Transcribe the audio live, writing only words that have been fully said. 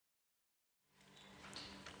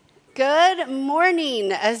Good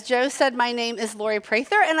morning. As Joe said, my name is Lori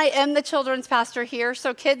Prather, and I am the children's pastor here.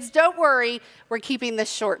 So kids, don't worry. We're keeping this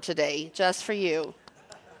short today, just for you.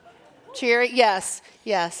 Cheery? Yes.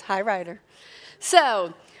 Hi, Ryder.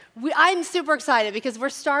 So I'm super excited because we're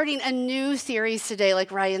starting a new series today, like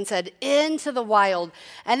Ryan said, Into the Wild.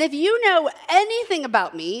 And if you know anything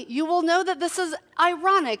about me, you will know that this is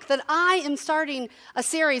ironic that I am starting a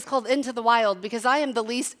series called Into the Wild because I am the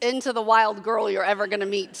least into the wild girl you're ever going to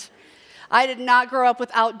meet. I did not grow up with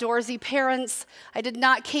outdoorsy parents. I did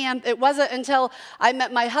not camp. It wasn't until I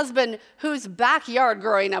met my husband, whose backyard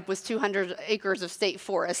growing up was 200 acres of state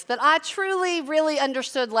forest, that I truly, really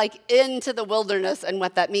understood into the wilderness and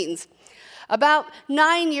what that means. About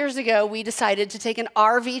 9 years ago, we decided to take an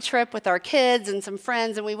RV trip with our kids and some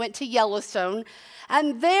friends, and we went to Yellowstone.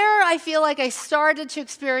 And there, I feel like I started to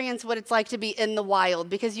experience what it's like to be in the wild,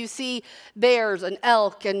 because you see bears and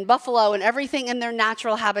elk and buffalo and everything in their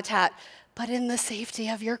natural habitat, but in the safety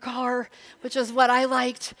of your car, which is what I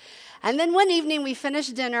liked. And then one evening we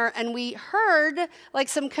finished dinner and we heard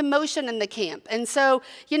some commotion in the camp. And so,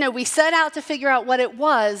 we set out to figure out what it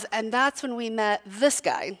was, and that's when we met this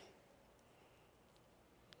guy.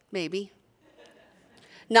 Maybe.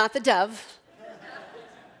 Not the dove.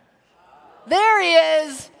 There he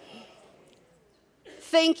is.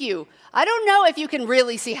 Thank you. I don't know if you can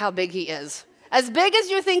really see how big he is. As big as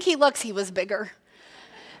you think he looks, he was bigger.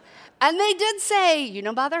 And they did say, you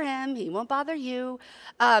don't bother him, he won't bother you.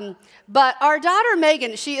 But our daughter,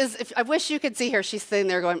 Megan, I wish you could see her. She's sitting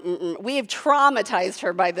there going, We have traumatized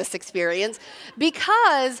her by this experience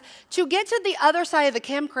because to get to the other side of the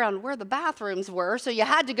campground where the bathrooms were, so you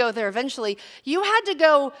had to go there eventually, you had to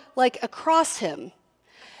go across him.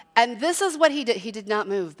 And this is what he did. He did not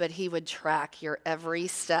move, but he would track your every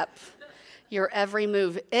step, your every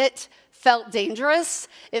move. It felt dangerous,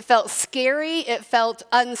 it felt scary, it felt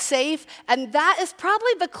unsafe, and that is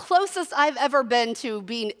probably the closest I've ever been to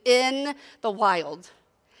being in the wild.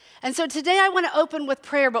 And so today I want to open with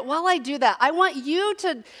prayer, but while I do that, I want you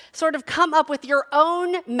to sort of come up with your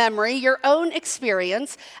own memory, your own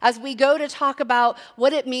experience, as we go to talk about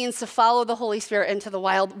what it means to follow the Holy Spirit into the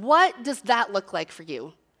wild. What does that look like for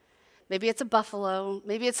you? Maybe it's a buffalo,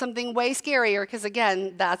 maybe it's something way scarier, because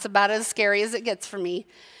again, that's about as scary as it gets for me.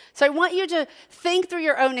 So I want you to think through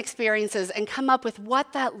your own experiences and come up with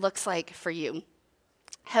what that looks like for you.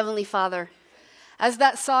 Heavenly Father, as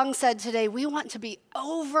that song said today, we want to be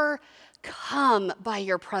overcome by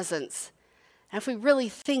your presence. And if we really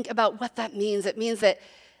think about what that means, it means that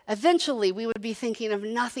eventually we would be thinking of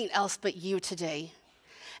nothing else but you today.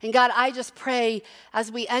 And God, I just pray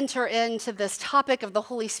as we enter into this topic of the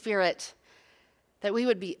Holy Spirit, that we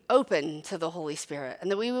would be open to the Holy Spirit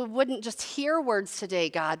and that we wouldn't just hear words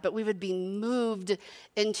today, God, but we would be moved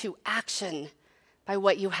into action by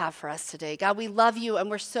what you have for us today. God, we love you and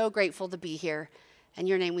we're so grateful to be here. In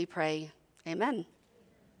your name we pray, amen.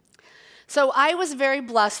 So I was very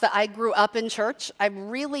blessed that I grew up in church. I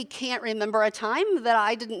really can't remember a time that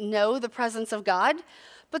I didn't know the presence of God,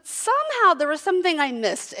 but somehow there was something I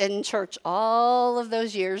missed in church all of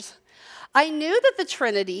those years. I knew that the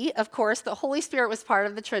Trinity, of course, the Holy Spirit was part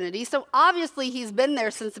of the Trinity, so obviously he's been there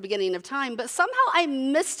since the beginning of time, but somehow I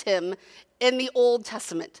missed him in the Old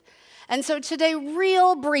Testament. And so today,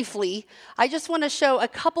 real briefly, I just want to show a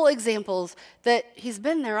couple examples that he's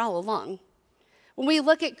been there all along. When we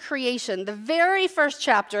look at creation, the very first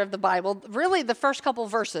chapter of the Bible, really the first couple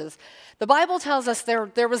verses, the Bible tells us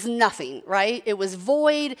there was nothing, right? It was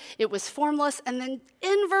void, it was formless, and then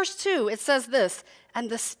in verse 2, it says this, and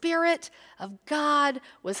the Spirit of God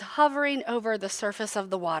was hovering over the surface of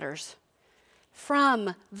the waters.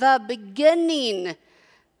 From the beginning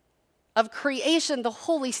of creation, the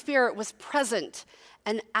Holy Spirit was present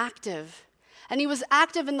and active. And he was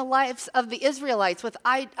active in the lives of the Israelites.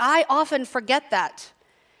 I often forget that.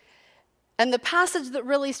 And the passage that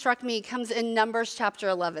really struck me comes in Numbers chapter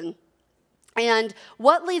 11. And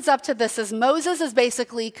what leads up to this is Moses is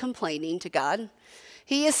basically complaining to God.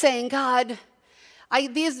 He is saying, God,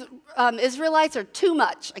 these Israelites are too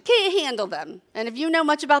much. I can't handle them. And if you know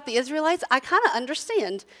much about the Israelites, I kind of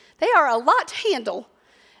understand. They are a lot to handle.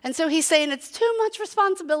 And so he's saying it's too much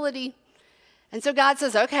responsibility. And so God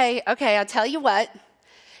says, okay, I'll tell you what.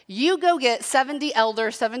 You go get 70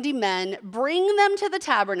 elders, 70 men, bring them to the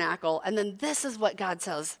tabernacle, and then this is what God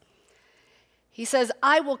says. He says,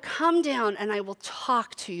 I will come down and I will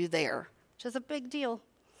talk to you there, which is a big deal.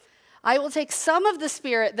 I will take some of the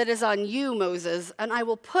Spirit that is on you, Moses, and I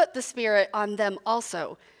will put the Spirit on them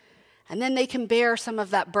also. And then they can bear some of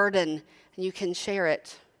that burden, and you can share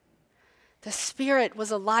it. The Spirit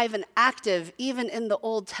was alive and active even in the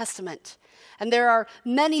Old Testament. And there are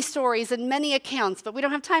many stories and many accounts, but we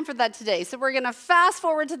don't have time for that today. So we're going to fast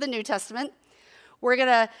forward to the New Testament. We're going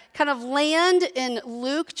to kind of land in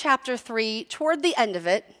Luke chapter 3 toward the end of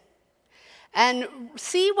it and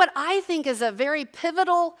see what I think is a very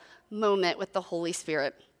pivotal moment with the Holy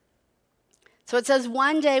Spirit. So it says,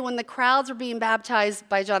 one day when the crowds were being baptized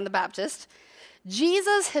by John the Baptist,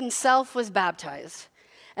 Jesus himself was baptized.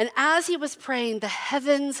 And as he was praying, the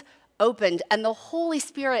heavens opened, and the Holy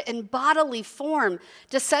Spirit in bodily form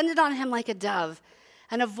descended on him like a dove.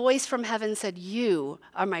 And a voice from heaven said, "You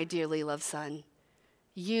are my dearly loved Son.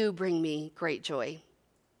 You bring me great joy."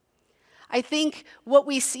 I think what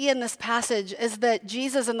we see in this passage is that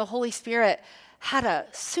Jesus and the Holy Spirit had a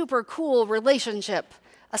super cool relationship,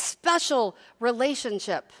 a special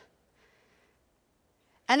relationship.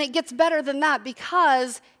 And it gets better than that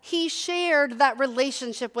because he shared that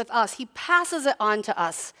relationship with us. He passes it on to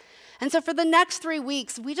us. And so for the next 3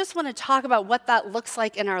 weeks, we just want to talk about what that looks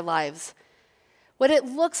like in our lives. What it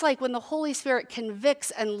looks like when the Holy Spirit convicts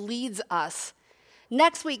and leads us.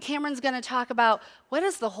 Next week, Cameron's going to talk about what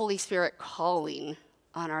does the Holy Spirit calling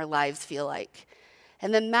on our lives feel like?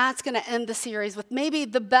 And then Matt's going to end the series with maybe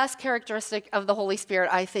the best characteristic of the Holy Spirit,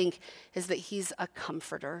 I think, is that he's a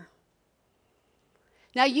comforter.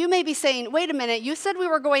 Now, you may be saying, wait a minute, you said we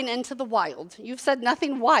were going into the wild. You've said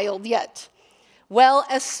nothing wild yet. Well,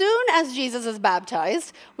 as soon as Jesus is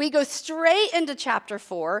baptized, we go straight into chapter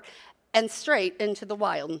 4 and straight into the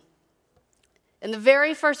wild. In the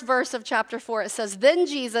very first verse of chapter 4, it says, "Then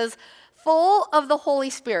Jesus, full of the Holy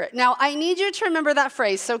Spirit." Now, I need you to remember that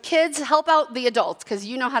phrase. So kids, help out the adults because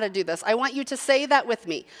you know how to do this. I want you to say that with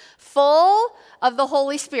me. Full of the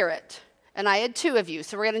Holy Spirit. And I had 2 of you,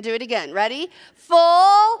 so we're going to do it again. Ready?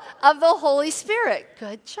 Full of the Holy Spirit.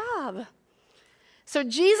 Good job. So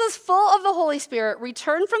Jesus, full of the Holy Spirit,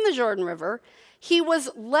 returned from the Jordan River. He was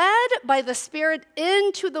led by the Spirit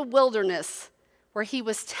into the wilderness, where he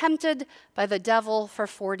was tempted by the devil for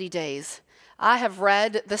 40 days. I have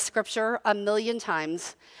read the scripture 1,000,000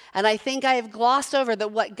 times, and I think I have glossed over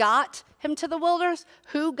that what got him to the wilderness,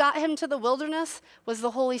 who got him to the wilderness, was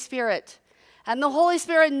the Holy Spirit. And the Holy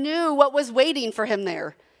Spirit knew what was waiting for him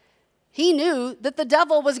there. He knew that the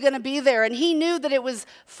devil was going to be there, and he knew that it was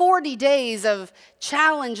 40 days of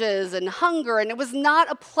challenges and hunger, and it was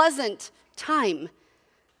not a pleasant time.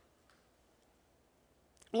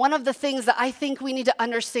 One of the things that I think we need to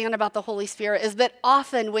understand about the Holy Spirit is that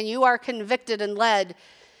often when you are convicted and led,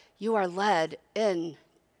 you are led into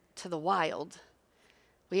the wild.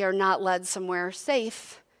 We are not led somewhere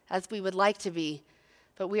safe as we would like to be,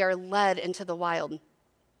 but we are led into the wild.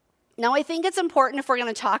 Now, I think it's important if we're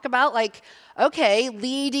going to talk about,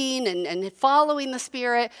 leading and following the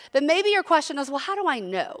Spirit, then maybe your question is, well, how do I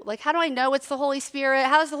know? How do I know it's the Holy Spirit?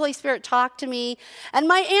 How does the Holy Spirit talk to me? And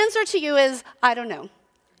my answer to you is, I don't know.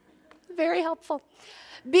 Very helpful.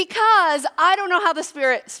 Because I don't know how the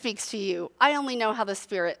Spirit speaks to you. I only know how the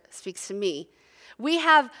Spirit speaks to me. We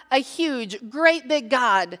have a huge, great big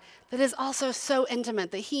God that is also so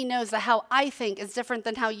intimate that he knows that how I think is different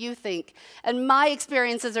than how you think. And my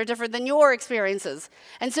experiences are different than your experiences.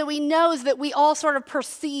 And so he knows that we all sort of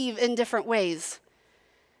perceive in different ways.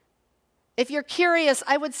 If you're curious,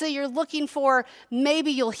 I would say you're looking for,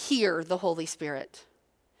 maybe you'll hear the Holy Spirit.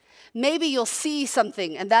 Maybe you'll see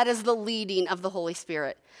something, and that is the leading of the Holy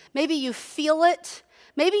Spirit. Maybe you feel it.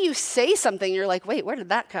 Maybe you say something, and you're like, wait, where did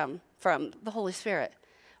that come from? The Holy Spirit.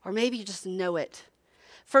 Or maybe you just know it.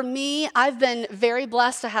 For me, I've been very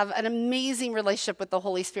blessed to have an amazing relationship with the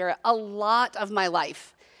Holy Spirit a lot of my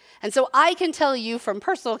life. And so I can tell you from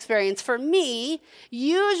personal experience, for me,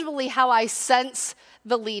 usually how I sense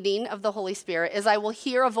the leading of the Holy Spirit is I will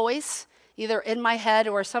hear a voice, either in my head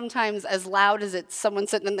or sometimes as loud as it's someone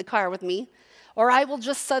sitting in the car with me, or I will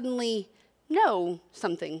just suddenly know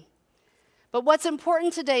something. But what's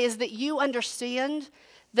important today is that you understand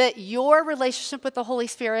that your relationship with the Holy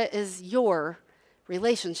Spirit is your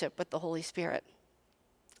relationship with the Holy Spirit.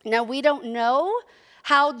 Now, we don't know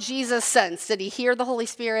how Jesus sensed. Did he hear the Holy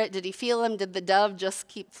Spirit? Did he feel him? Did the dove just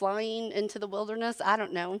keep flying into the wilderness? I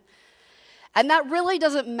don't know. And that really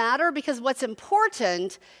doesn't matter because what's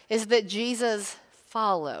important is that Jesus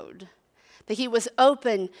followed, that he was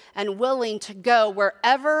open and willing to go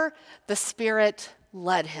wherever the Spirit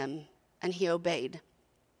led him, and he obeyed.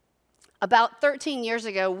 About 13 years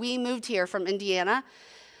ago, we moved here from Indiana,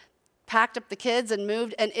 packed up the kids and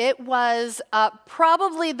moved, and it was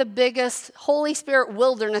probably the biggest Holy Spirit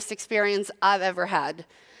wilderness experience I've ever had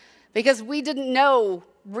because we didn't know.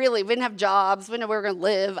 Really, we didn't have jobs. We didn't know where we were going to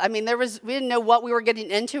live. I mean, we didn't know what we were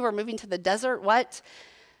getting into. We're moving to the desert. What?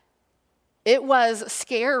 It was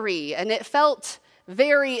scary and it felt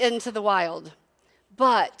very into the wild.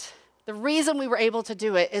 But the reason we were able to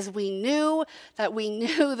do it is we knew that we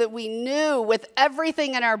knew that we knew with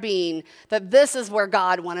everything in our being that this is where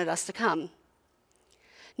God wanted us to come.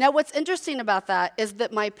 Now, what's interesting about that is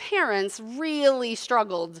that my parents really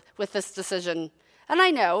struggled with this decision. And I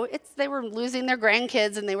know they were losing their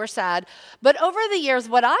grandkids and they were sad. But over the years,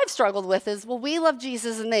 what I've struggled with is, well, we love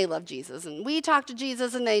Jesus and they love Jesus. And we talk to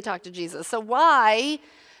Jesus and they talk to Jesus. So why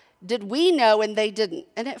did we know and they didn't?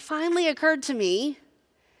 And it finally occurred to me,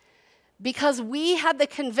 because we had the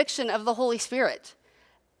conviction of the Holy Spirit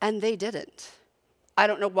and they didn't. I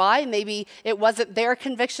don't know why. Maybe it wasn't their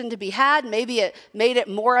conviction to be had. Maybe it made it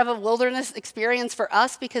more of a wilderness experience for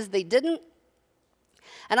us because they didn't.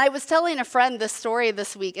 And I was telling a friend this story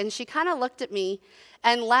this week, and she kind of looked at me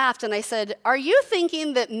and laughed, and I said, are you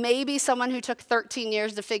thinking that maybe someone who took 13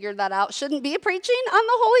 years to figure that out shouldn't be preaching on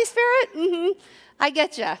the Holy Spirit? I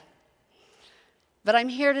get you. But I'm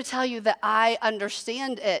here to tell you that I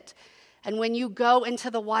understand it. And when you go into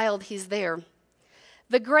the wild, he's there.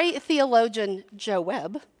 The great theologian Joe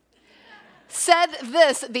Webb said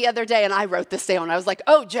this the other day, and I wrote this down. I was like,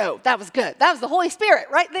 oh, Joe, that was good. That was the Holy Spirit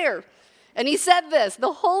right there. And he said this: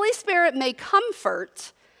 the Holy Spirit may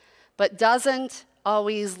comfort, but doesn't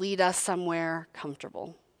always lead us somewhere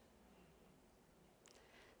comfortable.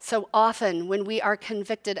 So often when we are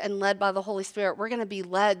convicted and led by the Holy Spirit, we're going to be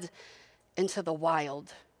led into the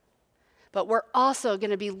wild. But we're also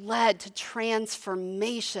going to be led to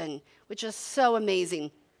transformation, which is so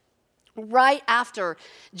amazing. Right after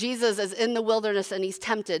Jesus is in the wilderness and he's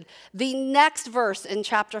tempted, the next verse in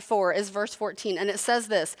chapter 4 is verse 14, and it says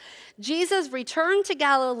this: Jesus returned to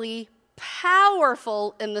Galilee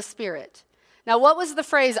powerful in the Spirit. Now, what was the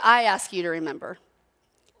phrase I ask you to remember?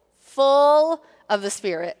 Full of the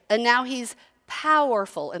Spirit, and now he's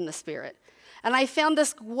powerful in the Spirit. And I found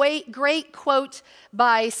this great quote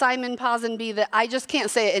by Simon Ponsonby that I just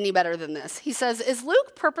can't say it any better than this. He says, is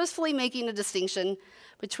Luke purposefully making a distinction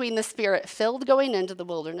between the Spirit-filled going into the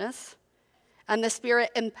wilderness and the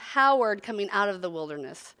Spirit-empowered coming out of the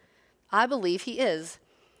wilderness? I believe he is.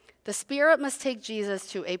 The Spirit must take Jesus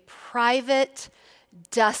to a private,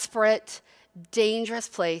 desperate, dangerous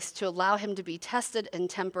place to allow him to be tested and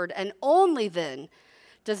tempered, and only then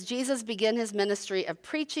does Jesus begin his ministry of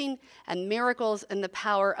preaching and miracles in the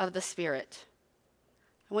power of the Spirit.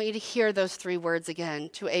 I want you to hear those three words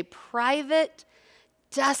again: to a private,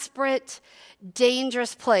 desperate,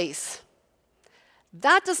 dangerous place.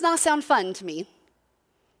 That does not sound fun to me.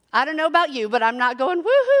 I don't know about you, but I'm not going,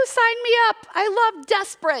 woohoo, sign me up. I love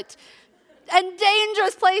desperate and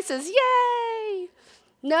dangerous places. Yay!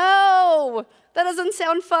 No, that doesn't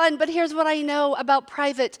sound fun. But here's what I know about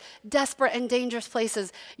private, desperate, and dangerous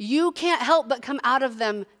places. You can't help but come out of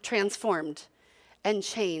them transformed and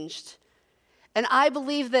changed. And I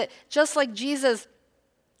believe that just like Jesus,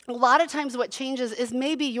 a lot of times what changes is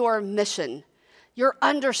maybe your mission, your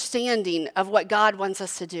understanding of what God wants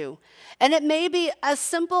us to do. And it may be as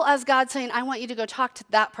simple as God saying, I want you to go talk to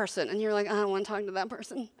that person. And you're like, I don't want to talk to that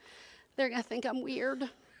person. They're going to think I'm weird.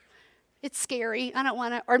 It's scary. I don't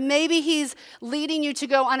want to. Or maybe he's leading you to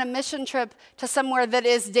go on a mission trip to somewhere that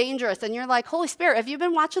is dangerous. And you're like, Holy Spirit, have you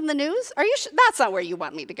been watching the news? Are you sure? That's not where you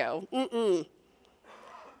want me to go.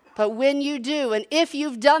 But when you do, and if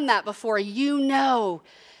you've done that before, you know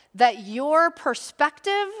that your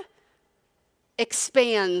perspective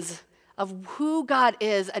expands of who God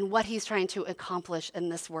is and what he's trying to accomplish in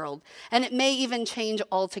this world. And it may even change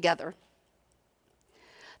altogether.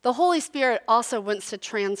 The Holy Spirit also wants to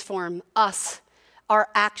transform us, our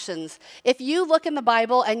actions. If you look in the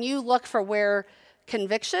Bible and you look for where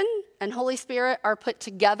conviction and Holy Spirit are put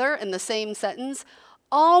together in the same sentence,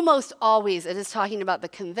 almost always it is talking about the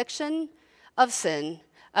conviction of sin,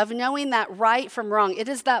 of knowing that right from wrong. It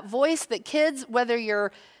is that voice that kids, whether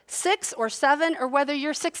you're 6 or 7 or whether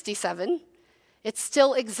you're 67, it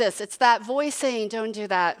still exists. It's that voice saying, don't do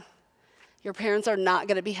that. Your parents are not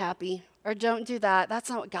going to be happy. Or don't do that.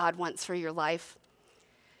 That's not what God wants for your life.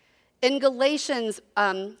 In Galatians,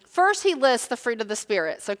 first he lists the fruit of the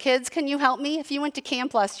Spirit. So kids, can you help me? If you went to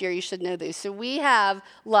camp last year, you should know these. So we have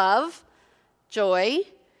love, joy,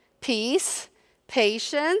 peace,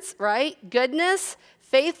 patience, right? Goodness,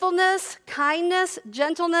 faithfulness, kindness,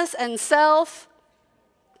 gentleness, and self.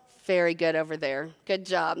 Very good over there. Good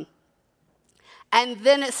job. And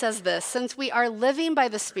then it says this: since we are living by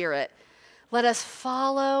the Spirit, let us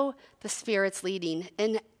follow the Spirit's leading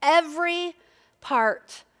in every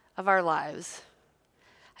part of our lives.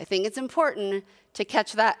 I think it's important to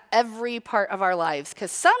catch that every part of our lives,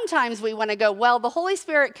 because sometimes we want to go, well, the Holy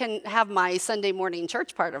Spirit can have my Sunday morning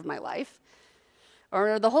church part of my life.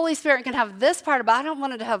 Or the Holy Spirit can have this part, but I don't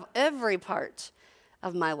want it to have every part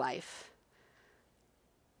of my life.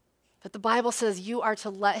 But the Bible says you are to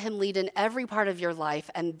let him lead in every part of your life,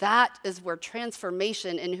 and that is where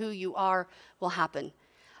transformation in who you are will happen.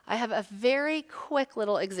 I have a very quick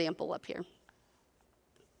little example up here.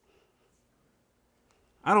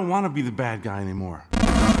 I don't want to be the bad guy anymore.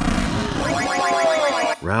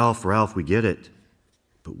 Ralph, we get it.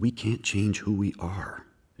 But we can't change who we are.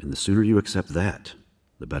 And the sooner you accept that,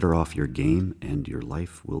 the better off your game and your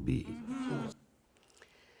life will be.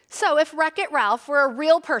 So if Wreck-It Ralph were a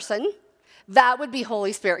real person, that would be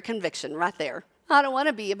Holy Spirit conviction right there. I don't want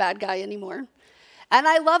to be a bad guy anymore. And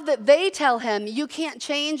I love that they tell him, you can't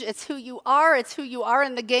change, it's who you are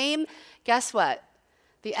in the game. Guess what?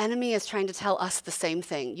 The enemy is trying to tell us the same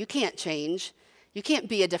thing. You can't change. You can't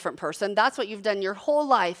be a different person. That's what you've done your whole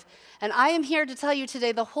life. And I am here to tell you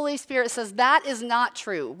today, the Holy Spirit says that is not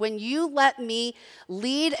true. When you let me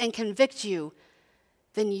lead and convict you,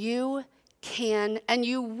 then you can and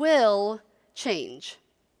you will change.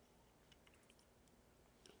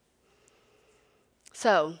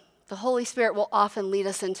 So, the Holy Spirit will often lead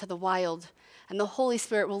us into the wild, and the Holy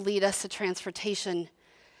Spirit will lead us to transportation.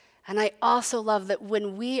 And I also love that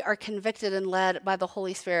when we are convicted and led by the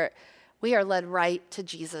Holy Spirit, we are led right to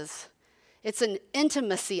Jesus. It's an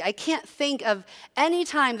intimacy. I can't think of any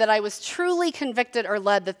time that I was truly convicted or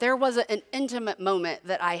led that there wasn't an intimate moment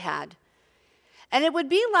that I had. And it would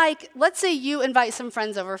be like, let's say you invite some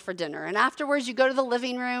friends over for dinner, and afterwards you go to the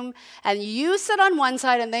living room, and you sit on one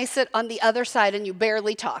side and they sit on the other side, and you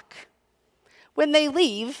barely talk. When they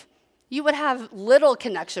leave, you would have little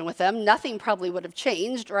connection with them. Nothing probably would have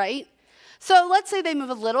changed, right? So let's say they move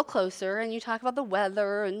a little closer, and you talk about the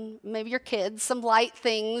weather and maybe your kids, some light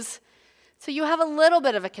things. So you have a little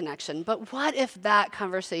bit of a connection. But what if that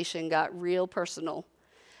conversation got real personal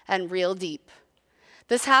and real deep?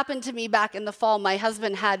 This happened to me back in the fall. My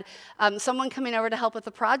husband had someone coming over to help with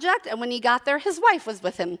the project, and when he got there, his wife was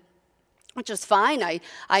with him, which is fine.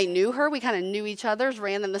 I knew her. We kind of knew each other,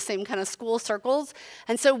 ran in the same kind of school circles.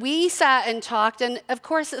 And so we sat and talked, and of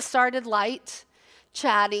course it started light,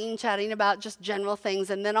 chatting about just general things,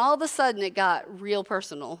 and then all of a sudden it got real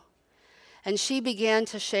personal. And she began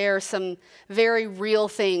to share some very real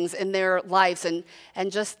things in their lives and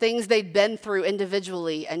just things they'd been through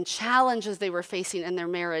individually and challenges they were facing in their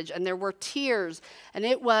marriage. And there were tears, and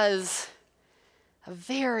it was a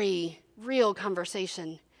very real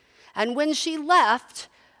conversation. And when she left,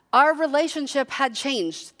 our relationship had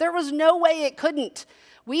changed. There was no way it couldn't.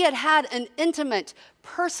 We had had an intimate,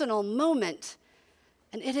 personal moment.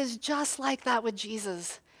 And it is just like that with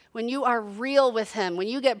Jesus. When you are real with him, when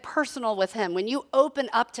you get personal with him, when you open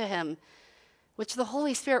up to him, which the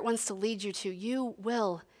Holy Spirit wants to lead you to, you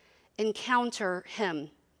will encounter him.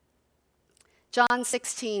 John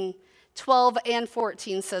 16:12 and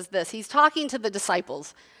 14 says this. He's talking to the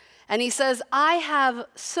disciples, and he says, I have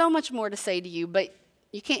so much more to say to you, but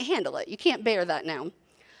you can't handle it. You can't bear that now.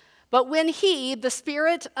 But when he, the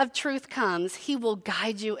Spirit of truth, comes, he will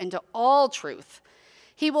guide you into all truth.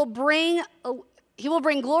 He will bring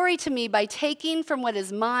glory to me by taking from what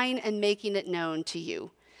is mine and making it known to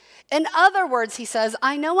you. In other words, he says,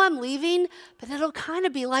 I know I'm leaving, but it'll kind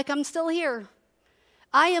of be like I'm still here.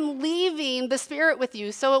 I am leaving the Spirit with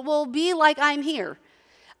you, so it will be like I'm here.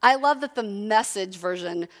 I love that the Message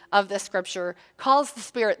version of this scripture calls the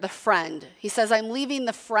Spirit the friend. He says, I'm leaving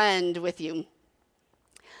the friend with you.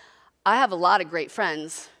 I have a lot of great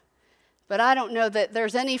friends, but I don't know that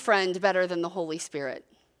there's any friend better than the Holy Spirit,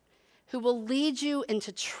 who will lead you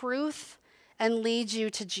into truth and lead you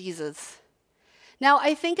to Jesus. Now,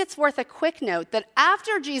 I think it's worth a quick note that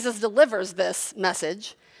after Jesus delivers this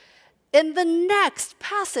message, in the next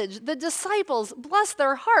passage, the disciples, bless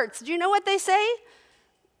their hearts, do you know what they say?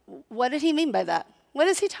 What did he mean by that? What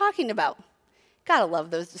is he talking about? Gotta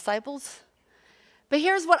love those disciples. But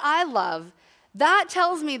here's what I love. That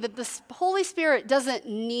tells me that the Holy Spirit doesn't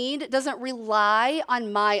rely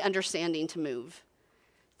on my understanding to move.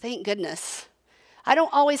 Thank goodness. I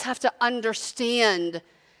don't always have to understand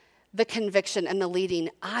the conviction and the leading.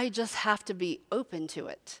 I just have to be open to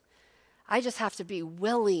it. I just have to be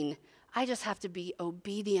willing. I just have to be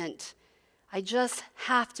obedient. I just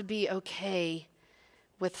have to be okay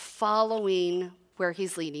with following where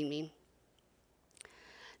he's leading me.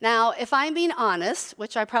 Now, if I'm being honest,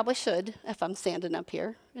 which I probably should if I'm standing up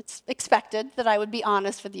here, it's expected that I would be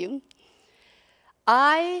honest with you.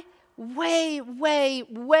 I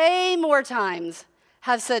way more times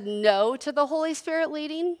have said no to the Holy Spirit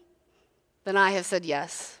leading than I have said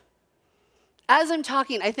yes. As I'm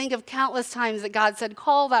talking, I think of countless times that God said,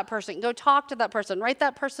 call that person, go talk to that person, write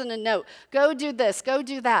that person a note, go do this, go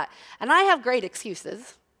do that. And I have great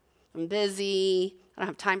excuses. I'm busy, I don't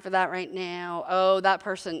have time for that right now. Oh, that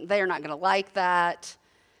person, they're not going to like that.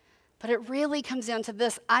 But it really comes down to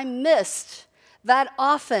this. I missed that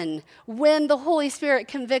often when the Holy Spirit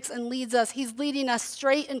convicts and leads us, he's leading us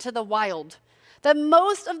straight into the wild. That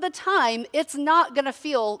most of the time, it's not going to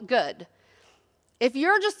feel good. If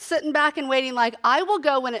you're just sitting back and waiting like, I will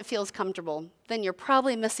go when it feels comfortable, then you're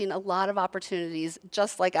probably missing a lot of opportunities,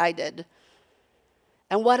 just like I did.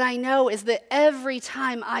 And what I know is that every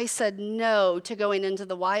time I said no to going into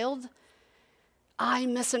the wild, I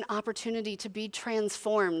miss an opportunity to be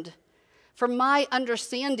transformed. For my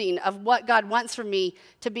understanding of what God wants from me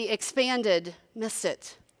to be expanded, missed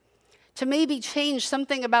it. To maybe change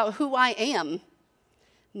something about who I am,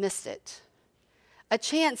 missed it. A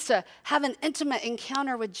chance to have an intimate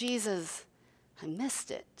encounter with Jesus, I missed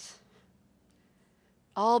it.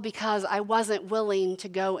 All because I wasn't willing to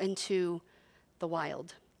go into the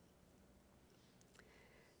wild.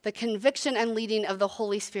 The conviction and leading of the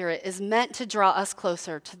Holy Spirit is meant to draw us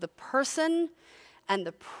closer to the person and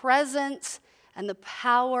the presence and the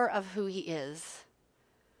power of who he is.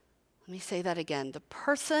 Let me say that again. The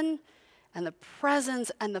person and the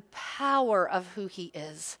presence and the power of who he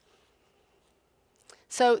is.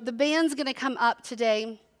 So the band's going to come up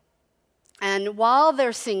today, and while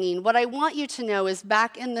they're singing, what I want you to know is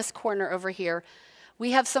back in this corner over here,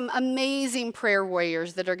 we have some amazing prayer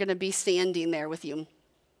warriors that are going to be standing there with you,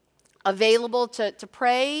 available to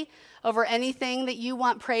pray over anything that you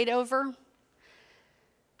want prayed over.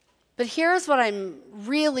 But here's what I'm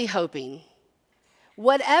really hoping.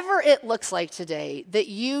 Whatever it looks like today, that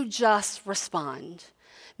you just respond.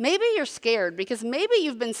 Maybe you're scared because maybe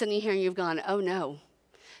you've been sitting here and you've gone, oh no,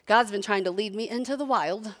 God's been trying to lead me into the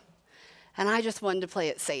wild, and I just wanted to play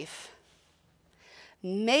it safe.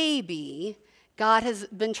 Maybe God has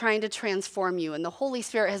been trying to transform you, and the Holy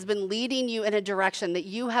Spirit has been leading you in a direction that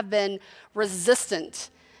you have been resistant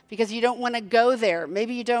because you don't want to go there.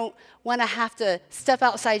 Maybe you don't want to have to step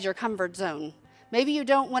outside your comfort zone. Maybe you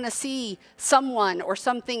don't want to see someone or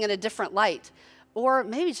something in a different light. Or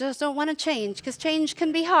maybe you just don't want to change because change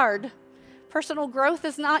can be hard. Personal growth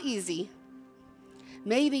is not easy.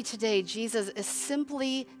 Maybe today Jesus is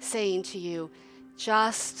simply saying to you,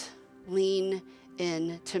 just lean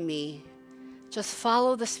in to me. Just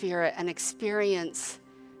follow the Spirit and experience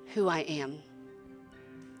who I am.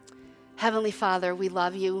 Heavenly Father, we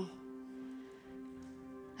love you.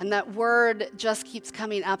 And that word just keeps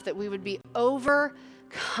coming up, that we would be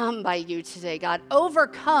overcome by you today, God.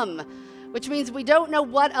 Overcome, which means we don't know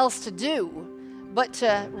what else to do but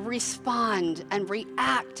to respond and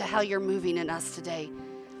react to how you're moving in us today.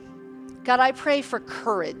 God, I pray for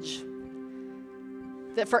courage.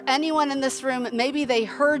 That for anyone in this room, maybe they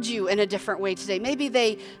heard you in a different way today. Maybe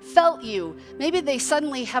they felt you. Maybe they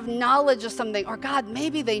suddenly have knowledge of something. Or God,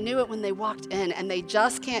 maybe they knew it when they walked in and they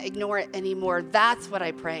just can't ignore it anymore. That's what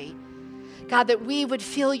I pray. God, that we would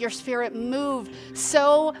feel your Spirit move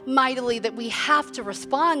so mightily that we have to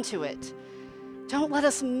respond to it. Don't let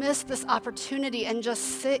us miss this opportunity and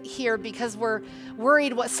just sit here because we're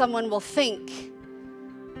worried what someone will think.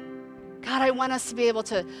 God, I want us to be able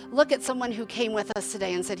to look at someone who came with us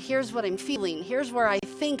today and said, here's what I'm feeling. Here's where I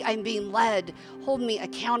think I'm being led. Hold me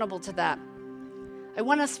accountable to that. I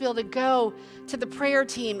want us to be able to go to the prayer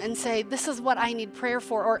team and say, this is what I need prayer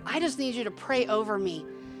for, or I just need you to pray over me.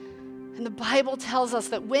 And the Bible tells us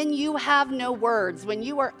that when you have no words, when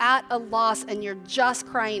you are at a loss and you're just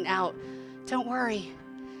crying out, don't worry.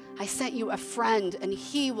 I sent you a friend and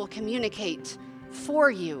he will communicate for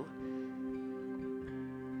you.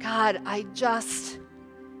 God, I just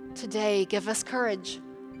today give us courage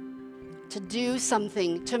to do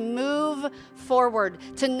something, to move forward,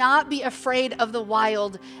 to not be afraid of the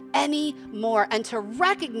wild anymore, and to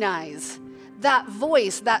recognize that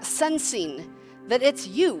voice, that sensing that it's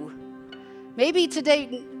you. Maybe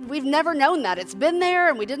today we've never known that. It's been there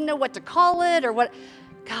and we didn't know what to call it or what.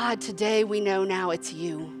 God, today we know now it's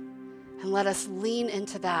you. And let us lean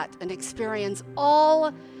into that and experience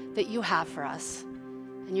all that you have for us.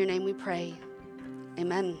 In your name we pray.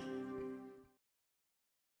 Amen.